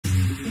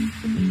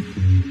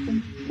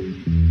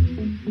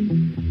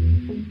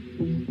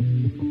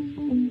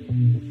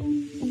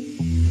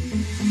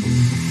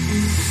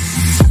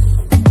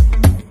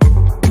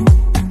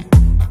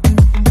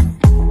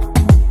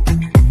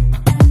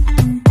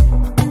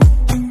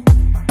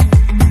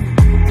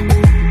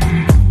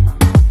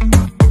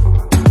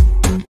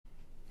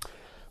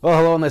Well,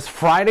 hello on this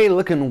Friday,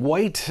 looking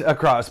white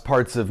across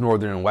parts of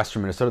northern and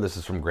western Minnesota. This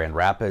is from Grand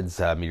Rapids.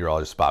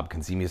 Meteorologist Bob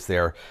Consemius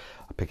there,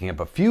 picking up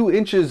a few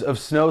inches of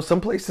snow.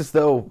 Some places,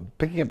 though,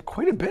 picking up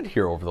quite a bit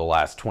here over the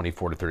last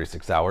 24 to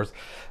 36 hours.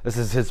 This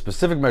is his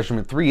specific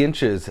measurement, 3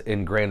 inches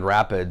in Grand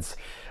Rapids.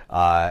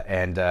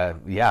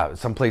 Yeah,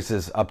 some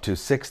places up to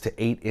 6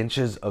 to 8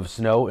 inches of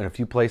snow in a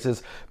few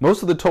places.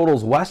 Most of the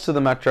totals west of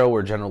the metro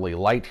were generally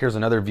light. Here's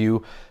another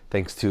view,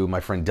 thanks to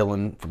my friend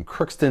Dylan from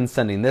Crookston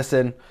sending this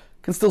in.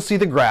 Can still see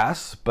the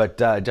grass, but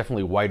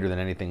definitely whiter than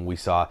anything we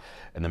saw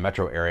in the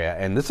metro area.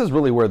 And this is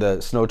really where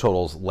the snow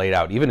totals laid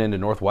out, even into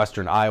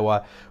northwestern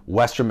Iowa,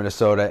 western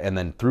Minnesota, and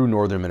then through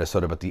northern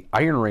Minnesota. But the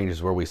Iron Range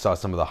is where we saw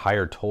some of the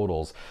higher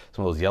totals,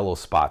 some of those yellow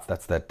spots.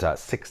 That's that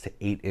 6 to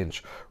 8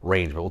 inch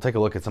range. But we'll take a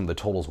look at some of the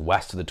totals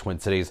west of the Twin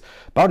Cities.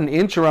 About an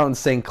inch around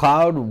St.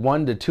 Cloud,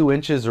 1 to 2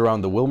 inches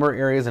around the Wilmer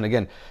areas. And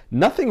again,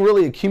 nothing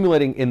really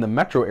accumulating in the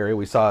metro area.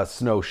 We saw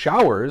snow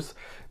showers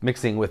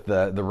mixing with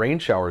the rain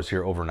showers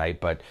here overnight,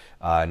 but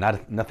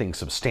nothing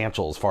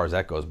substantial as far as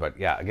that goes. But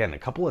yeah, again, a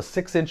couple of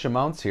 6-inch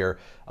amounts here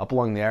up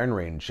along the Iron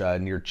Range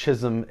near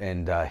Chisholm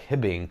and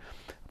Hibbing.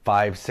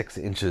 5-6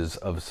 inches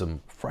of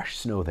some fresh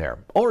snow there.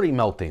 Already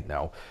melting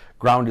though.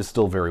 Ground is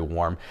still very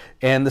warm.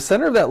 And the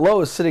center of that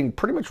low is sitting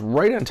pretty much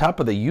right on top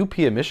of the UP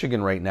of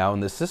Michigan right now.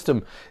 And the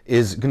system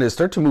is going to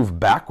start to move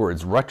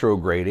backwards,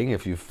 retrograding.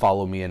 If you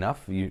follow me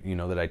enough, you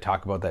know that I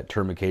talk about that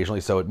term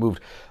occasionally. So it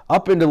moved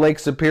up into Lake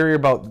Superior,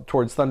 about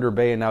towards Thunder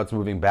Bay, and now it's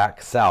moving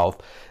back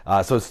south.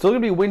 So it's still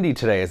going to be windy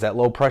today as that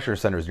low pressure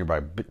center is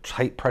nearby,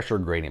 tight pressure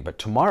gradient. But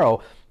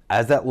tomorrow,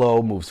 as that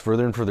low moves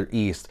further and further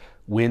east,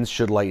 winds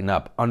should lighten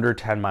up under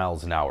 10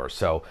 miles an hour.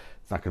 So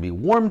it's not going to be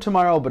warm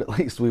tomorrow, but at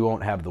least we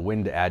won't have the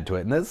wind to add to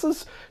it. And this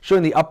is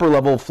showing the upper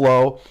level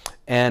flow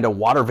and a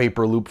water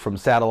vapor loop from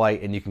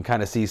satellite, and you can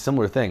kind of see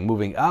similar thing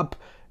moving up,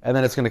 and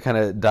then it's going to kind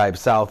of dive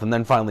south and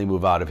then finally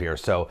move out of here.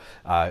 So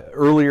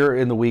earlier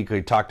in the week,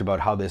 we talked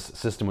about how this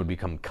system would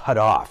become cut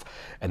off,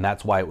 and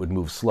that's why it would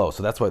move slow.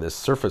 So that's why this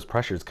surface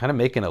pressure is kind of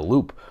making a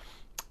loop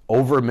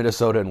over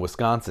Minnesota and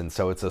Wisconsin.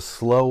 So it's a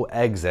slow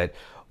exit,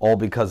 all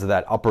because of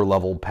that upper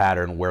level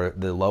pattern where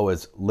the low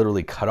is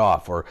literally cut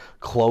off or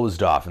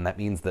closed off. And that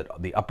means that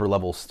the upper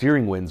level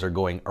steering winds are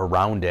going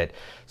around it.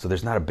 So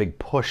there's not a big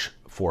push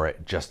for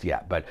it just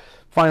yet. But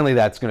finally,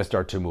 that's going to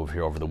start to move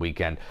here over the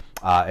weekend.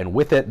 And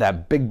with it,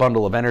 that big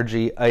bundle of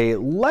energy, a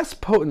less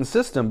potent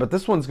system, but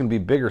this one's going to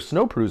be a bigger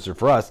snow producer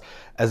for us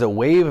as a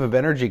wave of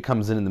energy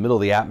comes in the middle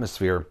of the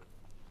atmosphere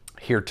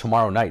here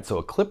tomorrow night. So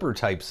a clipper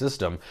type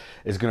system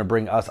is going to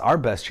bring us our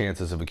best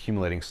chances of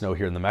accumulating snow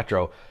here in the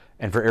metro.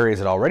 And for areas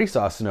that already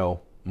saw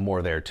snow,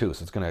 more there too.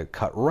 So it's going to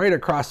cut right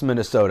across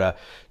Minnesota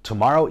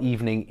tomorrow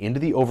evening into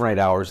the overnight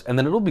hours, and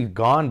then it'll be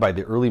gone by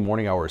the early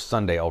morning hours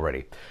Sunday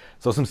already.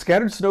 So some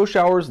scattered snow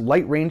showers,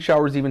 light rain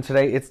showers even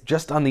today. It's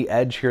just on the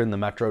edge here in the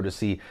metro to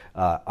see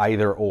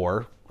either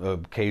or,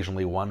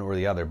 occasionally one or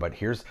the other. But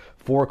here's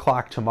 4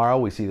 o'clock tomorrow.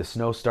 We see the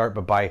snow start,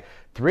 but by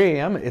 3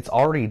 a.m. it's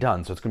already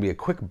done. So it's going to be a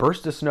quick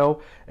burst of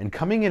snow, and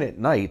coming in at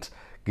night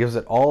gives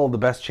it all the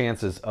best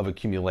chances of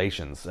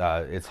accumulations.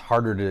 It's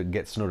harder to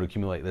get snow to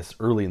accumulate this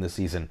early in the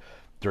season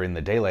during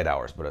the daylight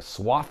hours, but a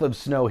swath of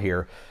snow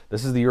here.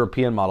 This is the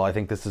European model. I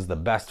think this is the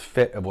best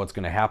fit of what's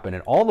going to happen.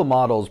 And all the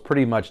models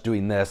pretty much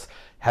doing this.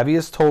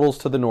 Heaviest totals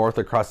to the north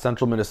across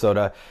central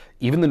Minnesota.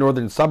 Even the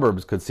northern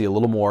suburbs could see a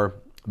little more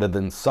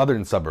than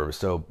southern suburbs.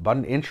 So about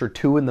an inch or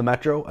 2 in the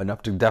metro,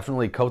 enough to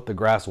definitely coat the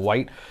grass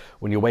white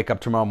when you wake up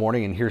tomorrow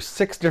morning. And here's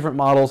 6 different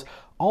models,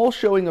 all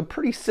showing a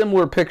pretty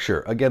similar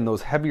picture. Again,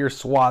 those heavier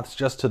swaths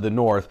just to the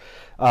north.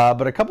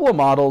 But a couple of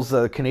models,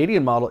 the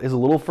Canadian model is a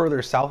little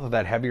further south of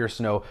that heavier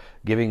snow,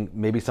 giving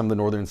maybe some of the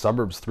northern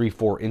suburbs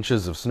 3-4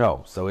 inches of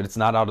snow. So it's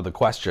not out of the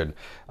question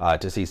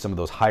to see some of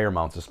those higher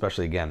amounts,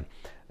 especially again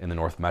in the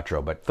north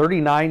metro. But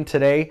 39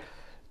 today,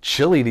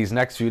 chilly these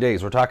next few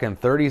days. We're talking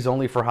 30s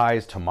only for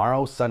highs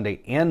tomorrow,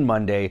 Sunday, and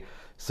Monday.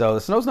 So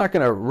the snow's not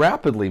going to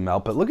rapidly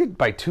melt, but look at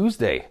by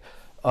Tuesday,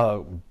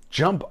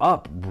 jump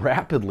up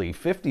rapidly,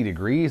 50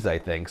 degrees, I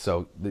think.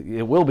 So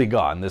it will be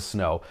gone, this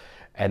snow.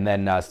 And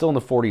then still in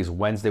the 40s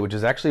Wednesday, which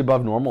is actually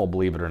above normal,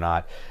 believe it or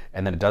not.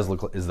 And then it does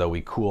look as though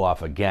we cool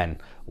off again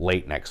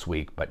late next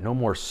week, but no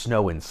more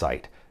snow in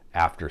sight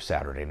after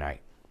Saturday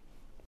night.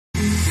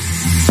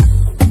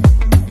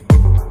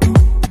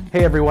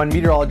 Hey everyone,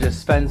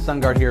 meteorologist Sven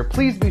Sungard here.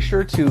 Please be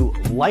sure to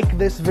like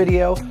this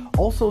video,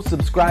 also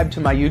subscribe to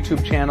my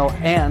YouTube channel,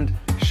 and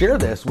share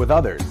this with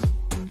others.